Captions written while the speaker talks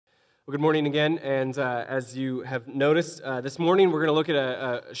Well, good morning again, and as you have noticed, this morning we're going to look at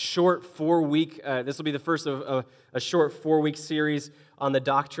a short 4-week, this will be the first of a short 4-week series on the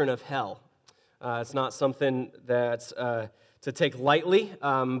doctrine of hell. It's not something that's to take lightly,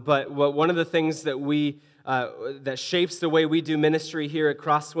 but one of the things that that shapes the way we do ministry here at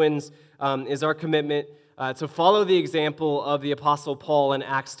CrossWinds is our commitment to follow the example of the Apostle Paul in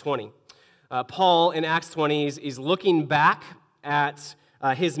Acts 20. Paul in Acts 20 is looking back at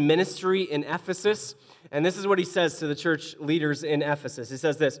his ministry in Ephesus, and this is what he says to the church leaders in Ephesus. He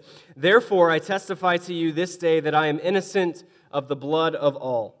says this, "Therefore I testify to you this day that I am innocent of the blood of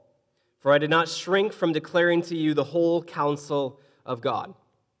all, for I did not shrink from declaring to you the whole counsel of God."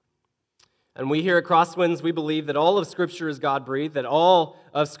 And we here at CrossWinds, we believe that all of Scripture is God-breathed, that all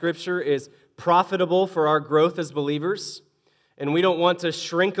of Scripture is profitable for our growth as believers. And we don't want to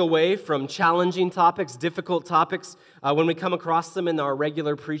shrink away from challenging topics, difficult topics, when we come across them in our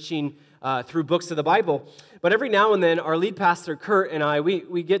regular preaching through books of the Bible. But every now and then, our lead pastor, Kurt, and I,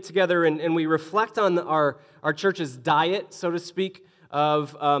 we get together and we reflect on our church's diet, so to speak,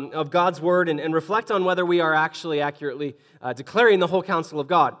 of God's Word and reflect on whether we are actually accurately declaring the whole counsel of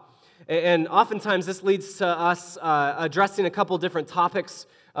God. And oftentimes, this leads to us addressing a couple different topics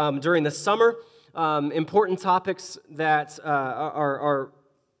during the summer. Important topics that are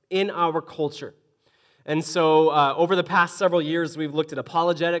in our culture. And so over the past several years, we've looked at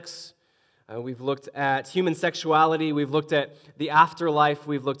apologetics, we've looked at human sexuality, we've looked at the afterlife,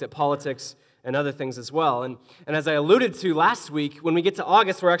 we've looked at politics and other things as well. And as I alluded to last week, when we get to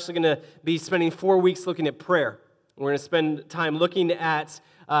August, we're actually going to be spending 4 weeks looking at prayer. We're going to spend time looking at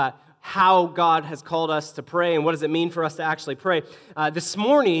how God has called us to pray and what does it mean for us to actually pray. This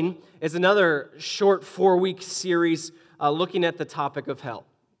morning is another short 4-week series looking at the topic of hell,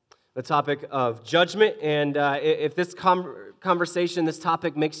 the topic of judgment. And if this conversation, this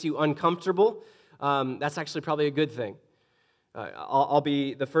topic makes you uncomfortable, that's actually probably a good thing. I'll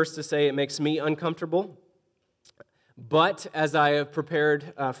be the first to say it makes me uncomfortable. But as I have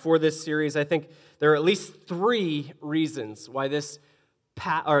prepared for this series, I think there are at least 3 reasons why this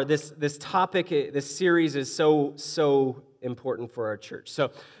topic, this series is so important for our church.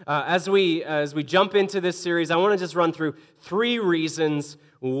 So as we jump into this series, I want to just run through 3 reasons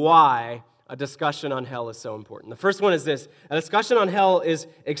why a discussion on hell is so important. The first one is this: a discussion on hell is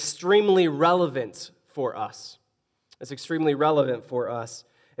extremely relevant for us. It's extremely relevant for us.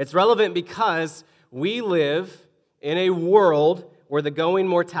 It's relevant because we live in a world where the going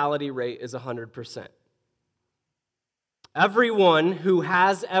mortality rate is 100%. Everyone who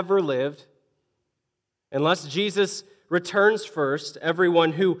has ever lived, unless Jesus returns first,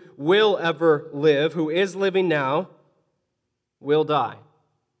 everyone who will ever live, who is living now, will die.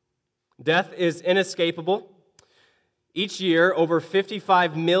 Death is inescapable. Each year, over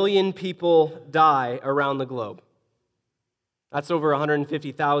 55 million people die around the globe. That's over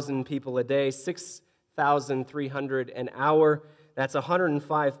 150,000 people a day, 6,300 an hour. That's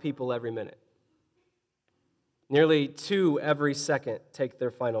 105 people every minute. Nearly 2 every second take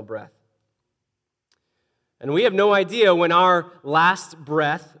their final breath. And we have no idea when our last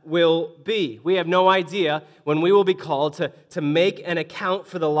breath will be. We have no idea when we will be called to make an account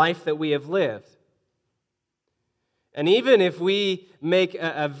for the life that we have lived. And even if we make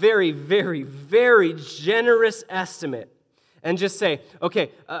a very, very, very generous estimate and just say,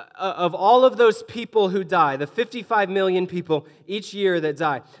 okay, of all of those people who die, the 55 million people each year that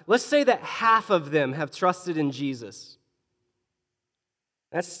die, let's say that half of them have trusted in Jesus.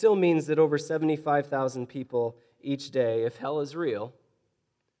 That still means that over 75,000 people each day, if hell is real,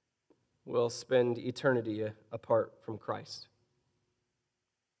 will spend eternity apart from Christ.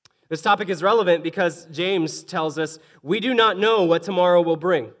 This topic is relevant because James tells us, we do not know what tomorrow will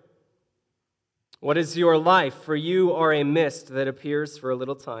bring. What is your life? For you are a mist that appears for a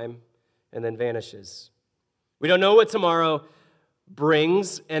little time and then vanishes. We don't know what tomorrow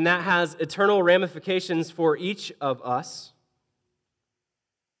brings, and that has eternal ramifications for each of us.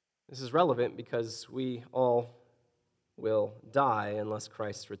 This is relevant because we all will die unless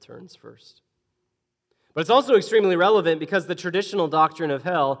Christ returns first. But it's also extremely relevant because the traditional doctrine of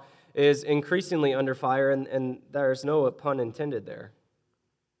hell is increasingly under fire, and there's no pun intended there.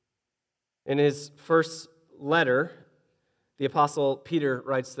 In his first letter, the Apostle Peter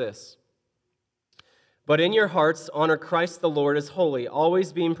writes this: "But in your hearts honor Christ the Lord as holy,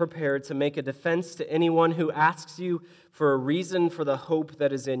 always being prepared to make a defense to anyone who asks you for a reason for the hope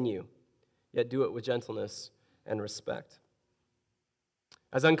that is in you, yet do it with gentleness and respect."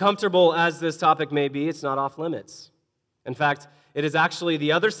 As uncomfortable as this topic may be, it's not off limits. In fact, it is actually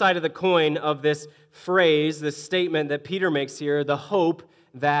the other side of the coin of this phrase, this statement that Peter makes here, the hope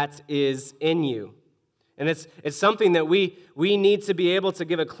that is in you. And it's something that we need to be able to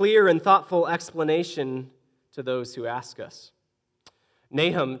give a clear and thoughtful explanation to those who ask us.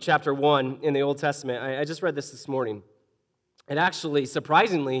 Nahum chapter 1 in the Old Testament, I just read this morning. It actually,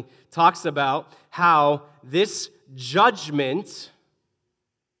 surprisingly, talks about how this judgment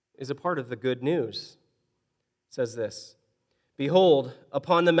is a part of the good news. It says this, "Behold,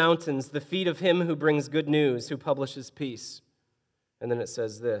 upon the mountains, the feet of him who brings good news, who publishes peace." And then it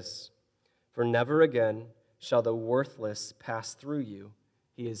says this, "For never again shall the worthless pass through you.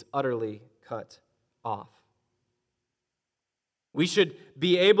 He is utterly cut off." We should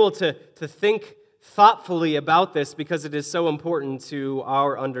be able to think thoughtfully about this because it is so important to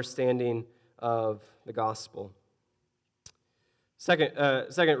our understanding of the gospel.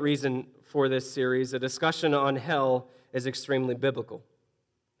 Second reason for this series, a discussion on hell is extremely biblical.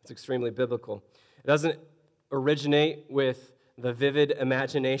 It's extremely biblical. It doesn't originate with the vivid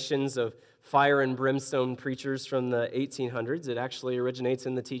imaginations of fire and brimstone preachers from the 1800s. It actually originates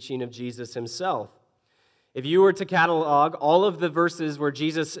in the teaching of Jesus himself. If you were to catalog all of the verses where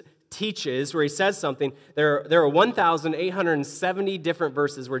Jesus teaches, where he says something, there are 1,870 different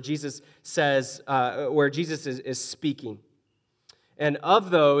verses where Jesus says, is speaking. And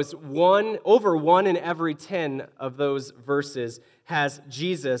of those, over 1 in every 10 of those verses has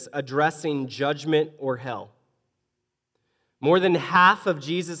Jesus addressing judgment or hell. More than half of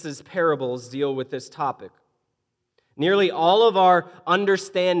Jesus' parables deal with this topic. Nearly all of our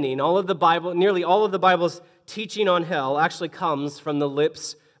understanding, nearly all of the Bible's teaching on hell actually comes from the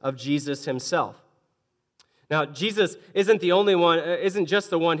lips of Jesus himself. Now, Jesus isn't just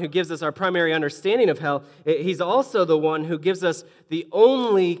the one who gives us our primary understanding of hell. He's also the one who gives us the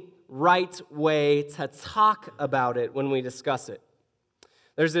only right way to talk about it when we discuss it.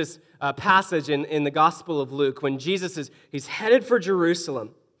 There's this passage in the Gospel of Luke when Jesus he's headed for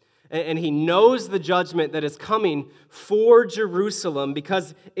Jerusalem, and he knows the judgment that is coming for Jerusalem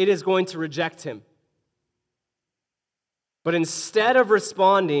because it is going to reject him. But instead of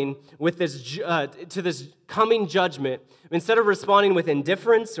responding with to this coming judgment, instead of responding with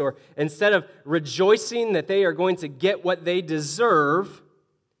indifference or instead of rejoicing that they are going to get what they deserve,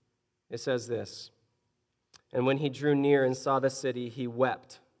 it says this, "And when he drew near and saw the city, he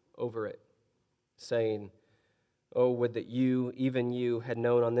wept over it, saying, 'Oh, would that you, even you, had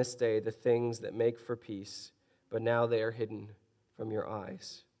known on this day the things that make for peace, but now they are hidden from your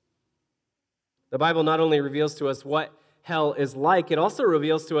eyes.'" The Bible not only reveals to us what hell is like, it also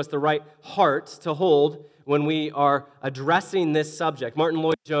reveals to us the right heart to hold when we are addressing this subject. Martin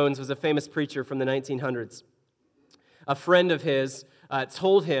Lloyd-Jones was a famous preacher from the 1900s. A friend of his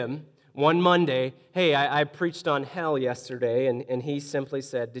told him one Monday, "Hey, I preached on hell yesterday," and he simply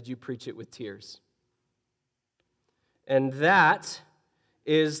said, "Did you preach it with tears?" And that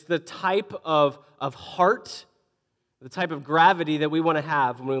is the type of heart, the type of gravity that we want to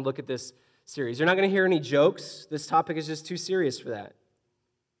have when we look at this series. You're not going to hear any jokes. This topic is just too serious for that.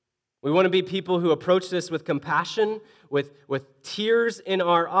 We want to be people who approach this with compassion, with tears in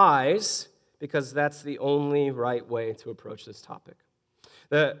our eyes, because that's the only right way to approach this topic.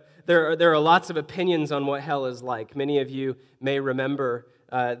 There are lots of opinions on what hell is like. Many of you may remember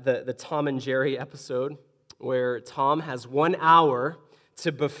the Tom and Jerry episode where Tom has 1 hour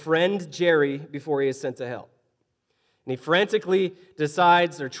to befriend Jerry before he is sent to hell. And he frantically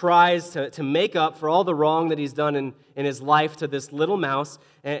decides or tries to make up for all the wrong that he's done in his life to this little mouse,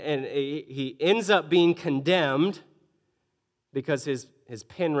 and he ends up being condemned because his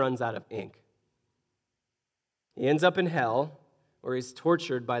pen runs out of ink. He ends up in hell, where he's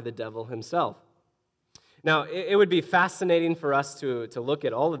tortured by the devil himself. Now, it would be fascinating for us to look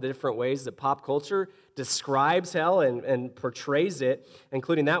at all of the different ways that pop culture describes hell and portrays it,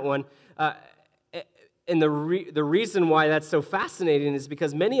 including that one. And the reason why that's so fascinating is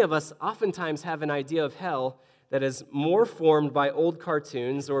because many of us oftentimes have an idea of hell that is more formed by old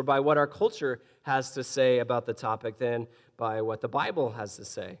cartoons or by what our culture has to say about the topic than by what the Bible has to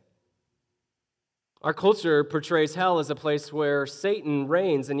say. Our culture portrays hell as a place where Satan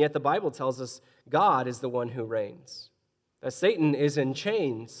reigns, and yet the Bible tells us God is the one who reigns. That Satan is in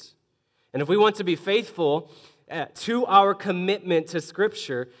chains. And if we want to be faithful to our commitment to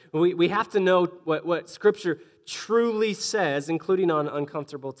Scripture, we have to know what Scripture truly says, including on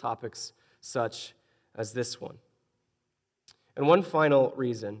uncomfortable topics such as this one. And one final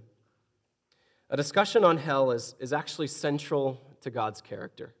reason, a discussion on hell is actually central to God's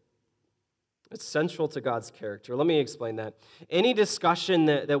character. It's central to God's character. Let me explain that. Any discussion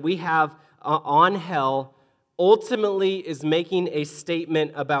that we have on hell ultimately is making a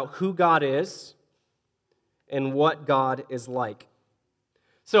statement about who God is and what God is like.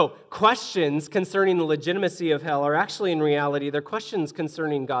 So questions concerning the legitimacy of hell are actually, in reality, they're questions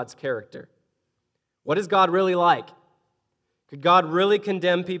concerning God's character. What is God really like? Could God really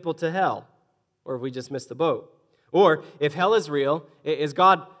condemn people to hell? Or have we just missed the boat? Or if hell is real, is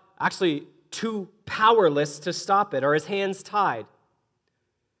God actually too powerless to stop it? Are his hands tied?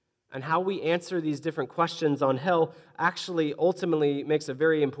 And how we answer these different questions on hell actually ultimately makes a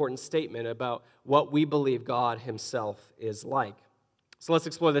very important statement about what we believe God himself is like. So let's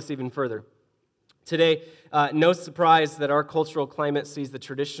explore this even further. Today, no surprise that our cultural climate sees the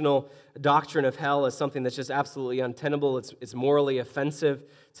traditional doctrine of hell as something that's just absolutely untenable. It's morally offensive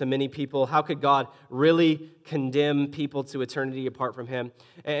to many people. How could God really condemn people to eternity apart from him?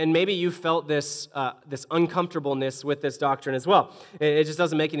 And maybe you felt this uncomfortableness with this doctrine as well. It just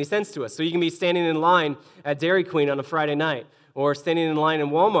doesn't make any sense to us. So you can be standing in line at Dairy Queen on a Friday night, or standing in line in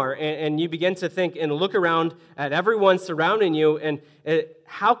Walmart, and you begin to think and look around at everyone surrounding you, and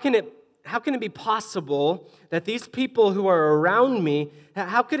how can it be possible that these people who are around me,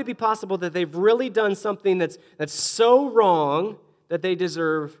 how could it be possible that they've really done something that's so wrong that they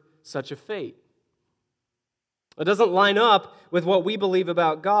deserve such a fate? It doesn't line up with what we believe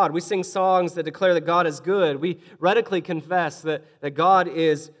about God. We sing songs that declare that God is good. We radically confess that God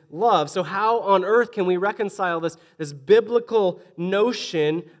is love. So how on earth can we reconcile this biblical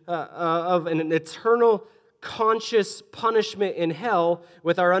notion of an eternal conscious punishment in hell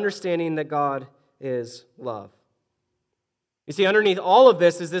with our understanding that God is love? You see, underneath all of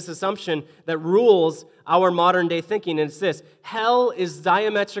this is this assumption that rules our modern day thinking, and it's this: hell is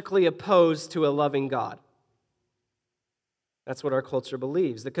diametrically opposed to a loving God. That's what our culture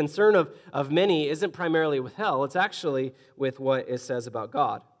believes. The concern of many isn't primarily with hell, it's actually with what it says about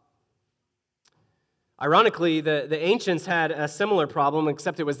God. Ironically, the ancients had a similar problem,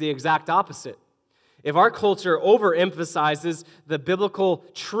 except it was the exact opposite. If our culture overemphasizes the biblical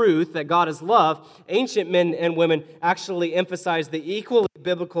truth that God is love, ancient men and women actually emphasize the equally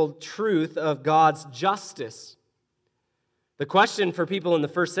biblical truth of God's justice. The question for people in the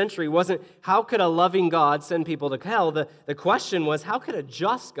first century wasn't, how could a loving God send people to hell? The question was, how could a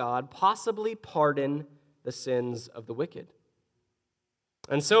just God possibly pardon the sins of the wicked?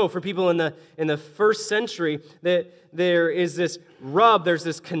 And so for people in the first century, there is this rub, there's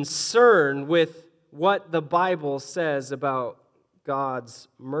this concern with what the Bible says about God's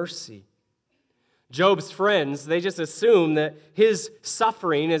mercy. Job's friends, they just assume that his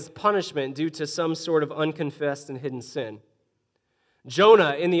suffering is punishment due to some sort of unconfessed and hidden sin.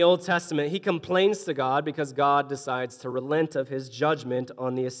 Jonah, in the Old Testament, he complains to God because God decides to relent of his judgment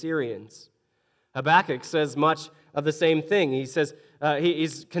on the Assyrians. Habakkuk says much of the same thing. He says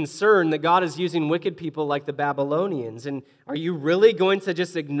he's concerned that God is using wicked people like the Babylonians. And are you really going to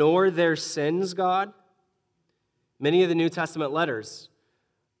just ignore their sins, God? Many of the New Testament letters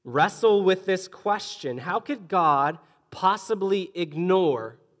wrestle with this question: how could God possibly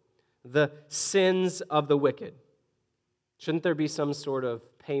ignore the sins of the wicked? Shouldn't there be some sort of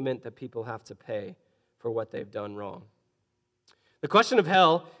payment that people have to pay for what they've done wrong? The question of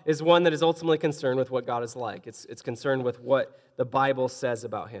hell is one that is ultimately concerned with what God is like. It's concerned with what the Bible says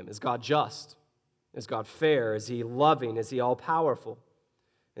about him. Is God just? Is God fair? Is he loving? Is he all-powerful?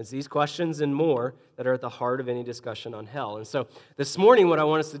 It's these questions and more that are at the heart of any discussion on hell. And so this morning, what I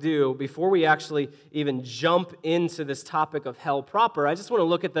want us to do, before we actually even jump into this topic of hell proper, I just want to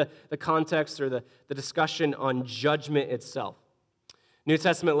look at the context or the discussion on judgment itself. New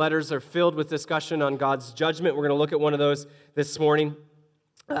Testament letters are filled with discussion on God's judgment. We're going to look at one of those this morning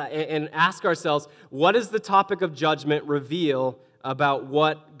and ask ourselves, what does the topic of judgment reveal about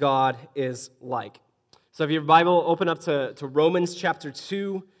what God is like? So if you have your Bible, open up to Romans chapter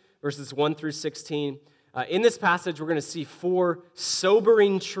 2, verses 1 through 16. In this passage, we're going to see 4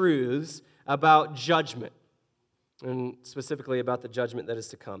 sobering truths about judgment, and specifically about the judgment that is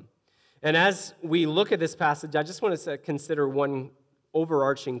to come. And as we look at this passage, I just want to consider one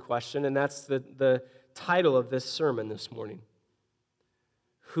overarching question, and that's the title of this sermon this morning.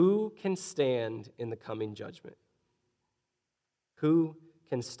 Who can stand in the coming judgment? Who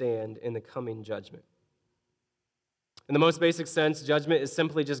can stand in the coming judgment? In the most basic sense, judgment is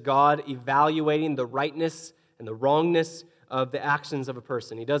simply just God evaluating the rightness and the wrongness of the actions of a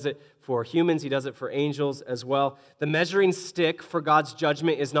person. He does it for humans, he does it for angels as well. The measuring stick for God's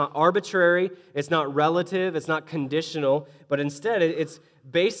judgment is not arbitrary, it's not relative, it's not conditional, but instead it's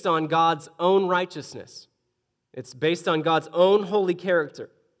based on God's own righteousness. It's based on God's own holy character.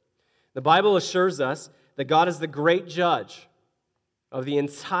 The Bible assures us that God is the great judge of the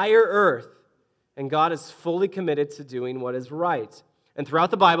entire earth, and God is fully committed to doing what is right. And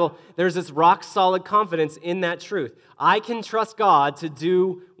throughout the Bible, there's this rock-solid confidence in that truth. I can trust God to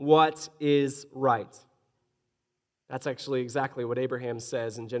do what is right. That's actually exactly what Abraham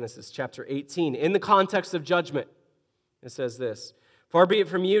says in Genesis chapter 18. In the context of judgment, it says this, "Far be it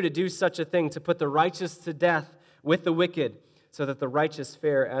from you to do such a thing, to put the righteous to death with the wicked, so that the righteous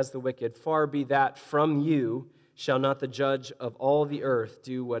fare as the wicked. Far be that from you. Shall not the judge of all the earth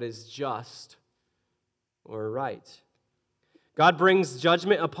do what is just or right?" God brings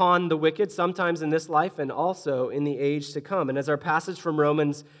judgment upon the wicked, sometimes in this life and also in the age to come. And as our passage from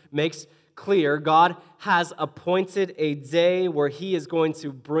Romans makes clear, God has appointed a day where He is going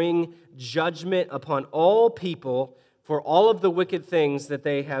to bring judgment upon all people for all of the wicked things that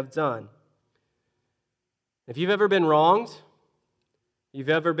they have done. If you've ever been wronged, you've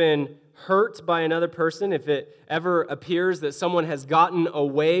ever been hurt by another person, if it ever appears that someone has gotten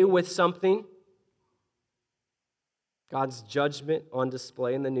away with something, God's judgment on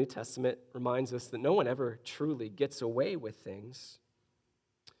display in the New Testament reminds us that no one ever truly gets away with things.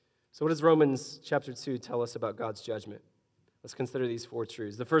 So what does Romans chapter 2 tell us about God's judgment? Let's consider these 4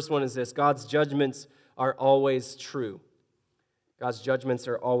 truths. The first one is this: God's judgments are always true. God's judgments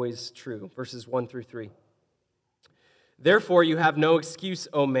are always true. Verses 1 through 3. "Therefore you have no excuse,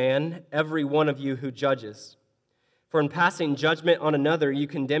 O man, every one of you who judges. For in passing judgment on another, you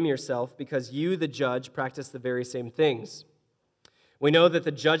condemn yourself, because you, the judge, practice the very same things. We know that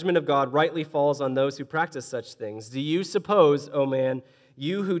the judgment of God rightly falls on those who practice such things. Do you suppose, O man,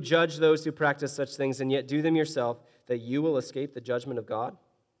 you who judge those who practice such things and yet do them yourself, that you will escape the judgment of God?"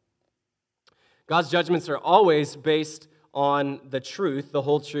 God's judgments are always based on the truth, the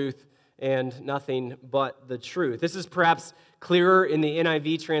whole truth, and nothing but the truth. This is perhaps clearer in the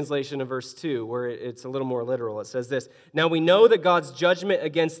NIV translation of verse 2, where it's a little more literal. It says this: "Now we know that God's judgment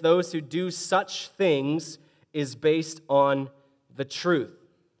against those who do such things is based on the truth."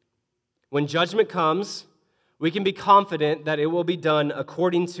 When judgment comes, we can be confident that it will be done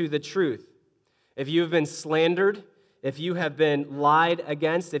according to the truth. If you have been slandered, if you have been lied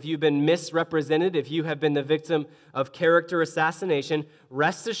against, if you've been misrepresented, if you have been the victim of character assassination,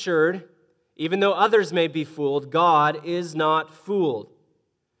 rest assured, even though others may be fooled, God is not fooled.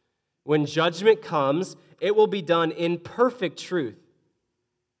 When judgment comes, it will be done in perfect truth.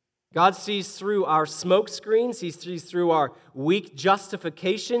 God sees through our smoke screens. He sees through our weak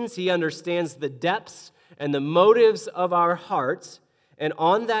justifications. He understands the depths and the motives of our hearts. And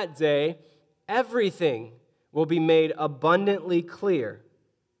on that day, everything will be made abundantly clear.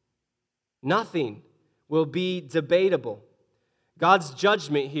 Nothing will be debatable. God's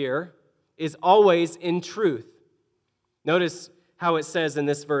judgment here is always in truth. Notice how it says in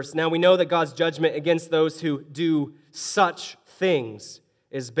this verse, "Now we know that God's judgment against those who do such things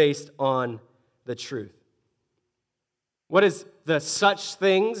is based on the truth." What is the such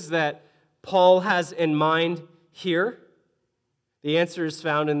things that Paul has in mind here? The answer is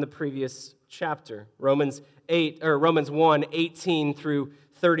found in the previous chapter. Romans 1, 18 through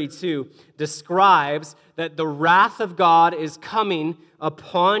 32 describes that the wrath of God is coming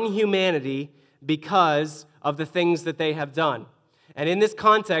upon humanity because of the things that they have done. And in this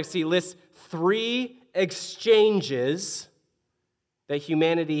context, he lists 3 exchanges that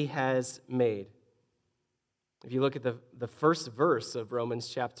humanity has made. If you look at the first verse of Romans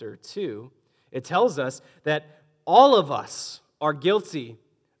chapter 2, it tells us that all of us are guilty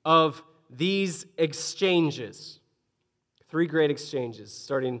of these exchanges. 3 great exchanges,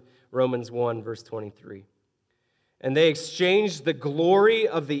 starting Romans 1, verse 23. "And they exchanged the glory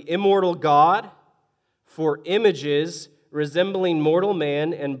of the immortal God for images resembling mortal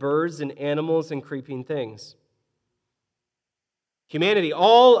man and birds and animals and creeping things." Humanity,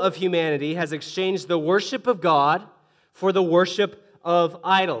 all of humanity, has exchanged the worship of God for the worship of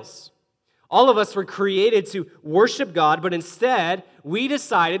idols. All of us were created to worship God, but instead we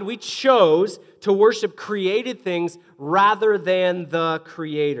chose to worship created things rather than the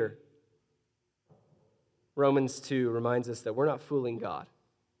Creator. Romans 2 reminds us that we're not fooling God.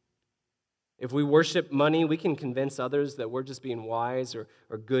 If we worship money, we can convince others that we're just being wise or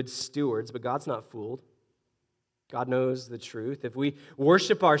good stewards, but God's not fooled. God knows the truth. If we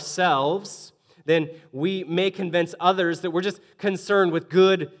worship ourselves, then we may convince others that we're just concerned with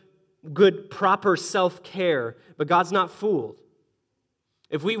good, proper self-care, but God's not fooled.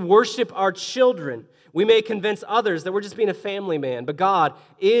 If we worship our children, we may convince others that we're just being a family man, but God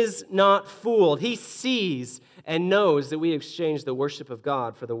is not fooled. He sees and knows that we exchange the worship of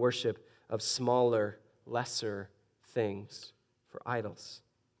God for the worship of smaller, lesser things, for idols.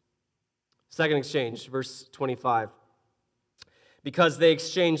 Second exchange, verse 25. "Because they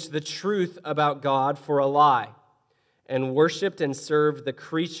exchanged the truth about God for a lie, and worshiped and served the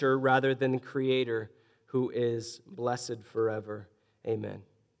creature rather than the Creator, who is blessed forever. Amen.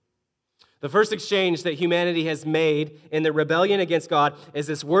 The first exchange that humanity has made in the rebellion against God is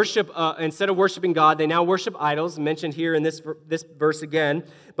this worship. Instead of worshiping God, they now worship idols, mentioned here in this verse again.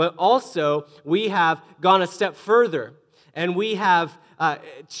 But also, we have gone a step further, and we have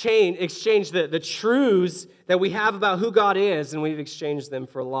exchanged the truths that we have about who God is, and we've exchanged them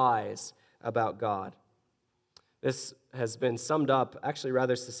for lies about God. This has been summed up, actually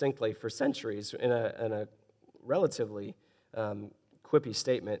rather succinctly, for centuries in a relatively quippy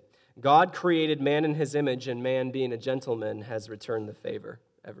statement. God created man in his image, and man, being a gentleman, has returned the favor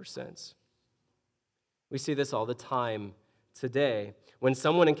ever since. We see this all the time today. When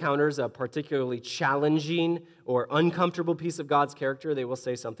someone encounters a particularly challenging or uncomfortable piece of God's character, they will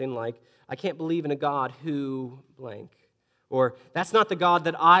say something like, I can't believe in a God who blank. Or, that's not the God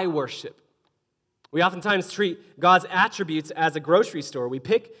that I worship. We oftentimes treat God's attributes as a grocery store. We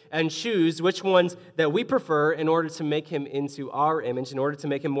pick and choose which ones that we prefer in order to make him into our image, in order to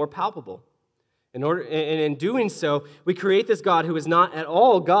make him more palpable. And in doing so, we create this God who is not at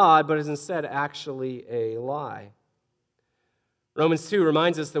all God, but is instead actually a lie. Romans 2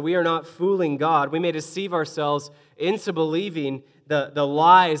 reminds us that we are not fooling God. We may deceive ourselves into believing the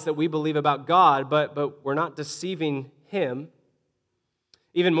lies that we believe about God, but we're not deceiving him.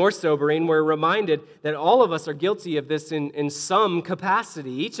 Even more sobering, we're reminded that all of us are guilty of this in some capacity.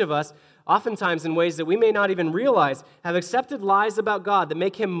 Each of us, oftentimes in ways that we may not even realize, have accepted lies about God that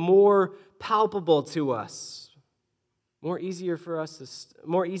make him more palpable to us, more easy for us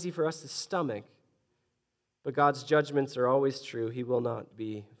to stomach. But God's judgments are always true. He will not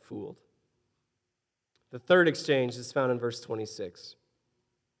be fooled. The third exchange is found in verse 26.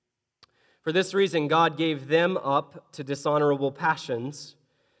 For this reason, God gave them up to dishonorable passions,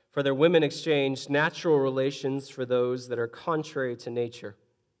 for their women exchanged natural relations for those that are contrary to nature.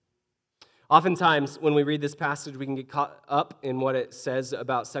 Oftentimes, when we read this passage, we can get caught up in what it says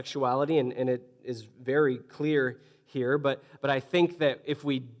about sexuality, and it is very clear here. But I think that if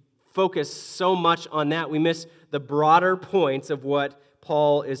we focus so much on that, we miss the broader points of what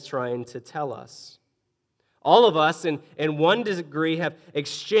Paul is trying to tell us. All of us, in one degree, have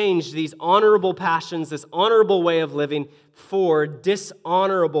exchanged these honorable passions, this honorable way of living, for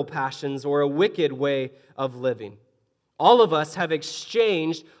dishonorable passions or a wicked way of living. All of us have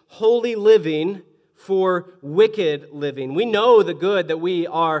exchanged holy living for wicked living. We know the good that we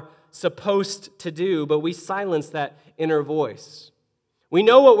are supposed to do, but we silence that inner voice. We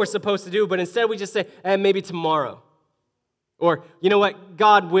know what we're supposed to do, but instead we just say, maybe tomorrow. Or, you know what,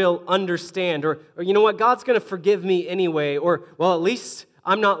 God will understand. Or you know what, God's going to forgive me anyway. Or, well, at least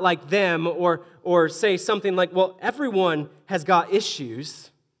I'm not like them. Or say something like, well, everyone has got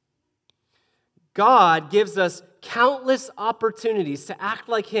issues. God gives us countless opportunities to act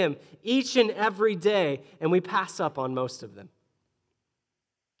like him each and every day, and we pass up on most of them.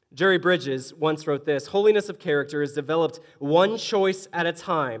 Jerry Bridges once wrote this: holiness of character is developed one choice at a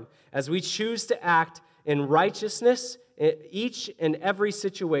time as we choose to act in righteousness in each and every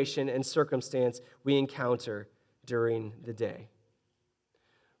situation and circumstance we encounter during the day.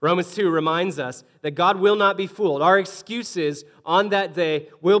 Romans 2 reminds us that God will not be fooled. Our excuses on that day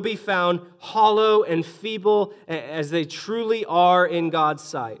will be found hollow and feeble as they truly are in God's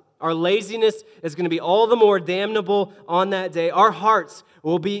sight. Our laziness is going to be all the more damnable on that day. Our hearts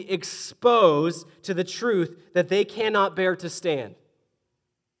will be exposed to the truth that they cannot bear to stand.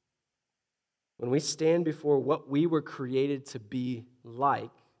 When we stand before what we were created to be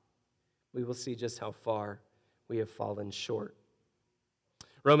like, we will see just how far we have fallen short.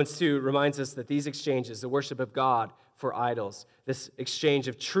 Romans 2 reminds us that these exchanges, the worship of God for idols, this exchange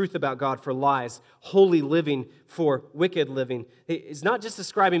of truth about God for lies, holy living for wicked living, is not just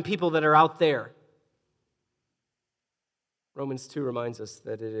describing people that are out there. Romans 2 reminds us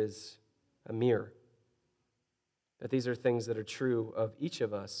that it is a mirror, that these are things that are true of each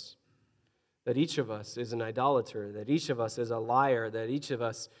of us, that each of us is an idolater, that each of us is a liar, that each of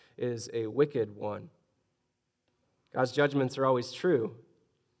us is a wicked one. God's judgments are always true,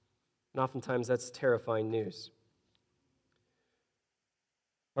 and oftentimes that's terrifying news.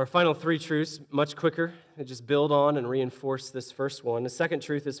 Our final three truths, much quicker, they just build on and reinforce this first one. The second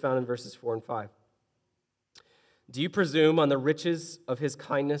truth is found in verses 4 and 5. Do you presume on the riches of his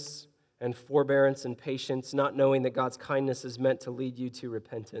kindness and forbearance and patience, not knowing that God's kindness is meant to lead you to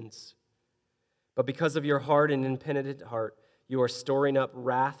repentance? But because of your hard and impenitent heart, you are storing up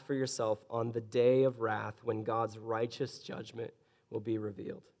wrath for yourself on the day of wrath when God's righteous judgment will be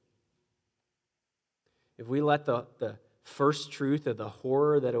revealed. If we let the first truth of the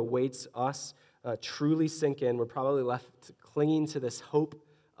horror that awaits us truly sink in, we're probably left clinging to this hope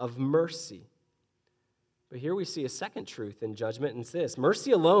of mercy. But here we see a second truth in judgment, and it's this: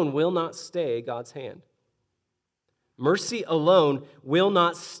 mercy alone will not stay God's hand. Mercy alone will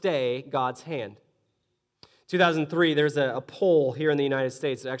not stay God's hand. 2003, there's a poll here in the United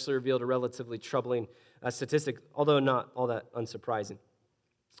States that actually revealed a relatively troubling statistic, although not all that unsurprising.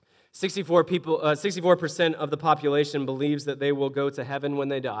 64% of the population believes that they will go to heaven when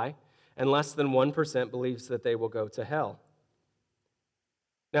they die, and less than 1% believes that they will go to hell.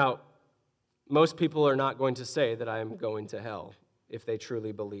 Now, most people are not going to say that I am going to hell if they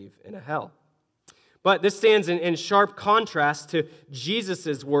truly believe in a hell. But this stands in sharp contrast to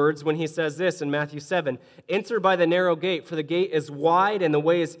Jesus' words when he says this in Matthew 7, "Enter by the narrow gate, for the gate is wide and the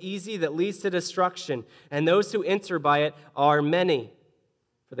way is easy that leads to destruction, and those who enter by it are many.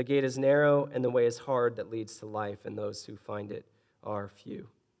 For the gate is narrow and the way is hard that leads to life, and those who find it are few."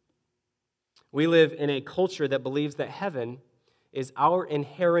 We live in a culture that believes that heaven is our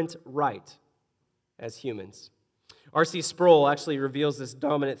inherent right as humans. R.C. Sproul actually reveals this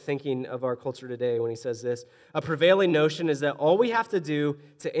dominant thinking of our culture today when he says this: "A prevailing notion is that all we have to do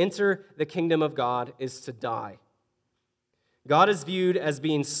to enter the kingdom of God is to die. God is viewed as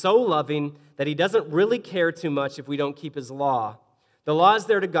being so loving that he doesn't really care too much if we don't keep his law. The law is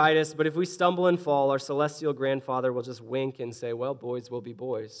there to guide us, but if we stumble and fall, our celestial grandfather will just wink and say, 'Well, boys will be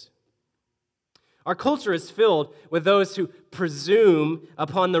boys.'" Our culture is filled with those who presume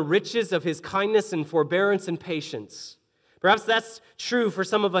upon the riches of his kindness and forbearance and patience. Perhaps that's true for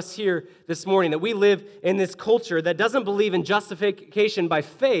some of us here this morning, that we live in this culture that doesn't believe in justification by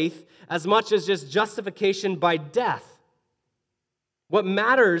faith as much as just justification by death. What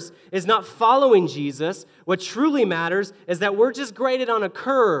matters is not following Jesus. What truly matters is that we're just graded on a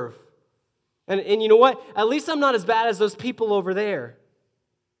curve. And you know what? At least I'm not as bad as those people over there.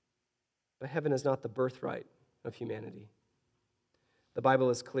 But heaven is not the birthright of humanity. The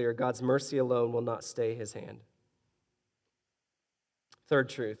Bible is clear. God's mercy alone will not stay his hand. Third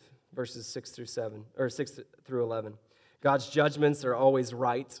truth, verses 6 through 11. God's judgments are always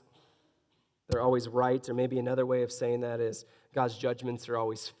right. They're always right, or maybe another way of saying that is God's judgments are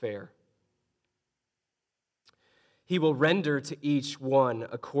always fair. He will render to each one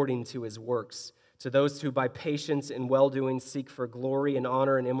according to his works. To those who by patience and well-doing seek for glory and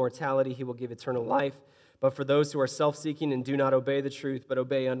honor and immortality, he will give eternal life. But for those who are self-seeking and do not obey the truth, but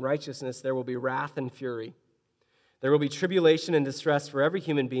obey unrighteousness, there will be wrath and fury. There will be tribulation and distress for every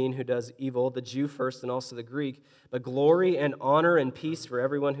human being who does evil, the Jew first and also the Greek, but glory and honor and peace for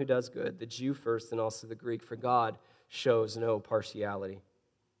everyone who does good, the Jew first and also the Greek, for God shows no partiality.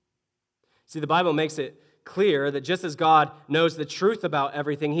 See, the Bible makes it clear that just as God knows the truth about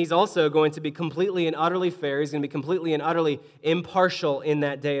everything, he's also going to be completely and utterly fair. He's going to be completely and utterly impartial in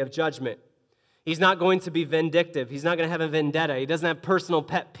that day of judgment. He's not going to be vindictive. He's not going to have a vendetta. He doesn't have personal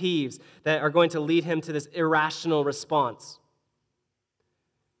pet peeves that are going to lead him to this irrational response.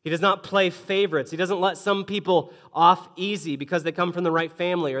 He does not play favorites. He doesn't let some people off easy because they come from the right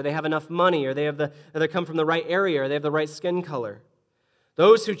family, or they have enough money, or they come from the right area, or they have the right skin color.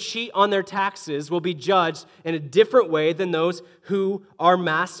 Those who cheat on their taxes will be judged in a different way than those who are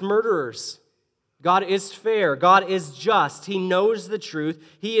mass murderers. God is fair. God is just. He knows the truth.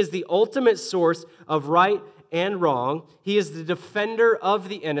 He is the ultimate source of right and wrong. He is the defender of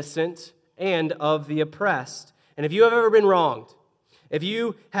the innocent and of the oppressed. And if you have ever been wronged, if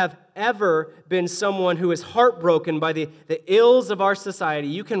you have ever been someone who is heartbroken by the ills of our society,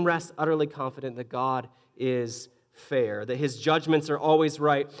 you can rest utterly confident that God is fair, that his judgments are always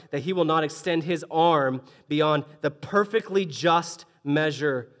right, that he will not extend his arm beyond the perfectly just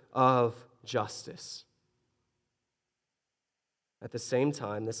measure of justice. At the same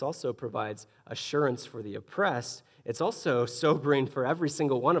time, this also provides assurance for the oppressed. It's also sobering for every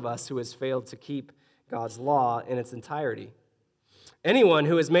single one of us who has failed to keep God's law in its entirety. Anyone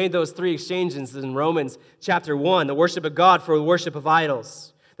who has made those three exchanges in Romans chapter 1, the worship of God for the worship of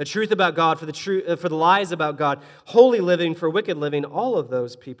idols, the truth about God for the lies about God, holy living for wicked living, all of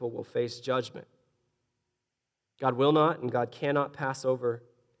those people will face judgment. God will not and God cannot pass over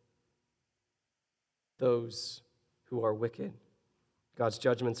those who are wicked. God's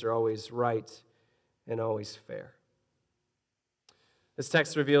judgments are always right and always fair. This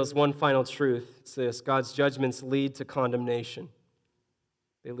text reveals one final truth. It's this: God's judgments lead to condemnation.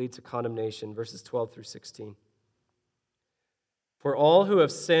 They lead to condemnation, verses 12 through 16. For all who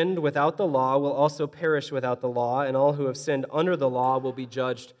have sinned without the law will also perish without the law, and all who have sinned under the law will be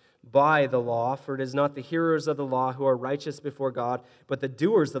judged by the law. For it is not the hearers of the law who are righteous before God, but the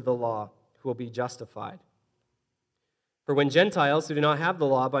doers of the law who will be justified. For when Gentiles who do not have the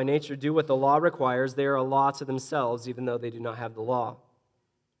law by nature do what the law requires, they are a law to themselves, even though they do not have the law.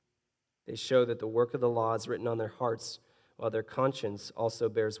 They show that the work of the law is written on their hearts, while their conscience also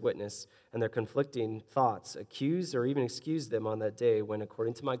bears witness, and their conflicting thoughts accuse or even excuse them on that day when,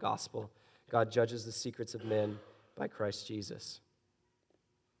 according to my gospel, God judges the secrets of men by Christ Jesus.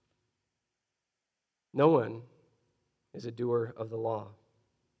 No one is a doer of the law,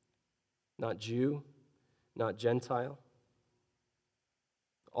 not Jew, not Gentile.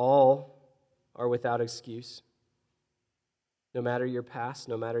 All are without excuse. No matter your past,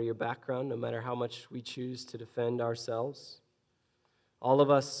 no matter your background, no matter how much we choose to defend ourselves, all of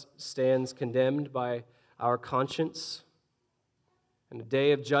us stands condemned by our conscience, and a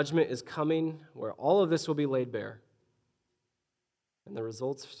day of judgment is coming where all of this will be laid bare, and the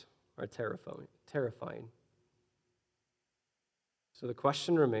results are terrifying. So the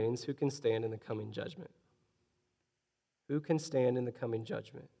question remains, who can stand in the coming judgment? Who can stand in the coming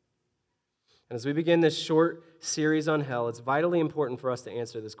judgment? And as we begin this short series on hell, it's vitally important for us to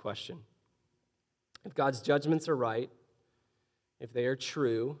answer this question. If God's judgments are right, if they are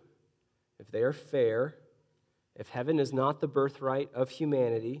true, if they are fair, if heaven is not the birthright of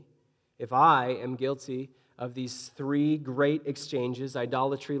humanity, if I am guilty of these three great exchanges,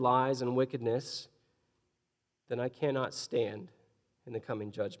 idolatry, lies, and wickedness, then I cannot stand in the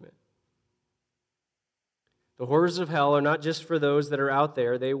coming judgment. The horrors of hell are not just for those that are out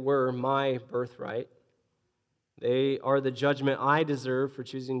there. They were my birthright. They are the judgment I deserve for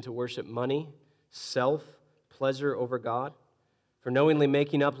choosing to worship money, self, pleasure over God, for knowingly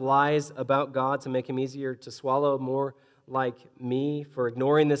making up lies about God to make him easier to swallow, more like me, for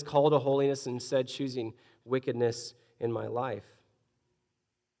ignoring this call to holiness and instead choosing wickedness in my life.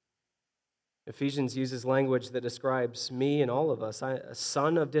 Ephesians uses language that describes me and all of us, a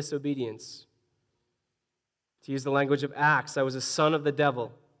son of disobedience. To use the language of Acts, I was a son of the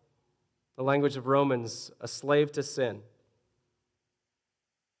devil. The language of Romans, a slave to sin.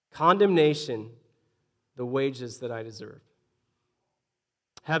 Condemnation, the wages that I deserved.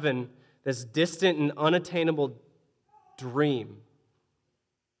 Heaven, this distant and unattainable dream.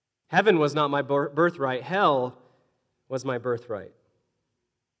 Heaven was not my birthright. Hell was my birthright.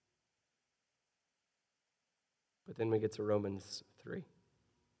 But then we get to Romans 3.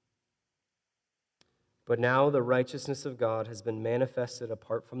 But now the righteousness of God has been manifested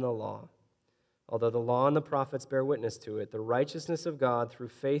apart from the law. Although the law and the prophets bear witness to it, the righteousness of God through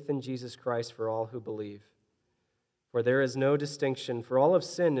faith in Jesus Christ for all who believe. For there is no distinction, for all have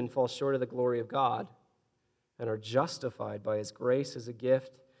sinned and fall short of the glory of God, and are justified by his grace as a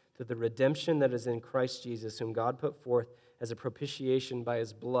gift through the redemption that is in Christ Jesus, whom God put forth as a propitiation by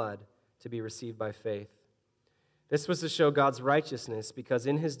his blood to be received by faith. This was to show God's righteousness, because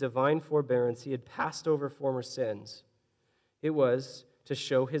in his divine forbearance he had passed over former sins. It was to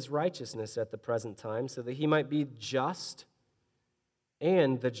show his righteousness at the present time, so that he might be just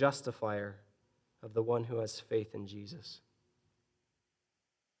and the justifier of the one who has faith in Jesus.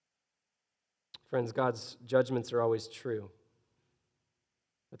 Friends, God's judgments are always true,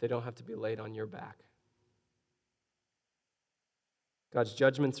 but they don't have to be laid on your back. God's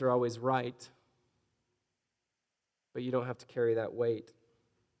judgments are always right, but you don't have to carry that weight.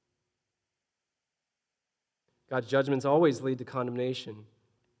 God's judgments always lead to condemnation,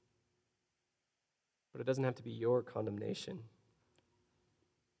 but it doesn't have to be your condemnation.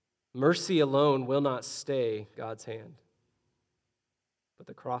 Mercy alone will not stay God's hand, but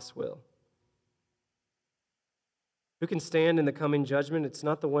the cross will. Who can stand in the coming judgment? It's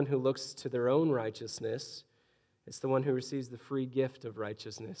not the one who looks to their own righteousness. It's the one who receives the free gift of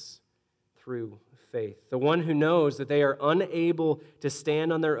righteousness through faith. The one who knows that they are unable to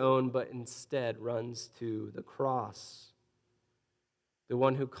stand on their own, but instead runs to the cross. The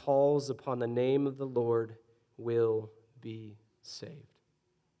one who calls upon the name of the Lord will be saved.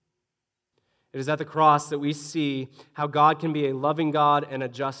 It is at the cross that we see how God can be a loving God and a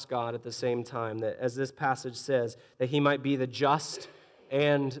just God at the same time. That, as this passage says, that he might be the just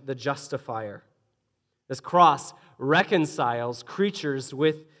and the justifier. This cross reconciles creatures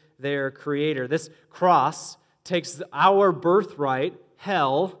with their Creator. This cross takes our birthright,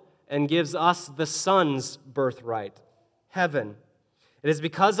 hell, and gives us the Son's birthright, heaven. It is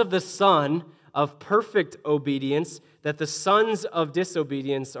because of the Son of perfect obedience that the sons of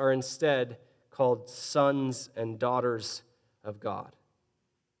disobedience are instead called sons and daughters of God.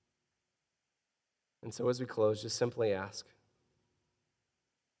 And so as we close, just simply ask,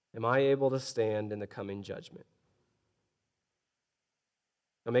 am I able to stand in the coming judgment?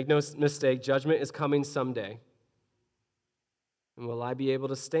 Now make no mistake, judgment is coming someday. And will I be able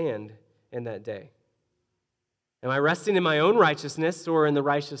to stand in that day? Am I resting in my own righteousness or in the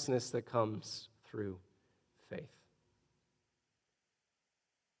righteousness that comes through faith?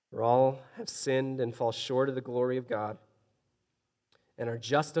 For all have sinned and fall short of the glory of God and are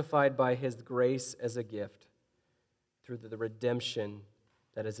justified by his grace as a gift through the redemption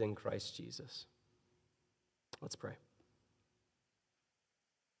that is in Christ Jesus. Let's pray.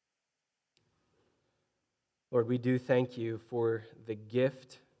 Lord, we do thank you for the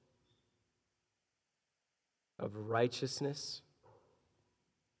gift of righteousness,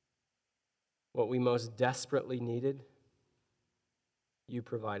 what we most desperately needed, you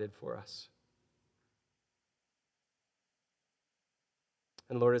provided for us.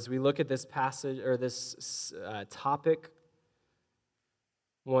 And Lord, as we look at this passage or this topic,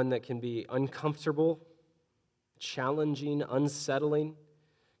 one that can be uncomfortable, challenging, unsettling,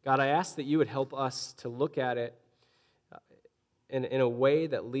 God, I ask that you would help us to look at it in a way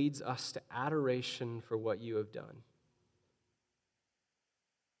that leads us to adoration for what you have done.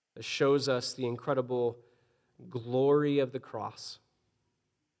 That shows us the incredible glory of the cross.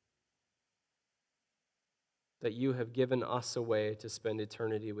 That you have given us a way to spend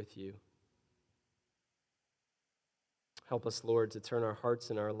eternity with you. Help us, Lord, to turn our hearts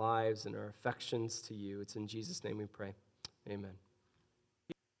and our lives and our affections to you. It's in Jesus' name we pray. Amen.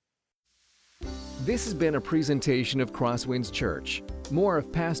 This has been a presentation of CrossWinds Church. More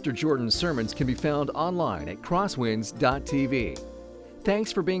of Pastor Jordan's sermons can be found online at crosswinds.tv.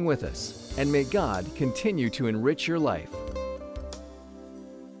 Thanks for being with us, and may God continue to enrich your life.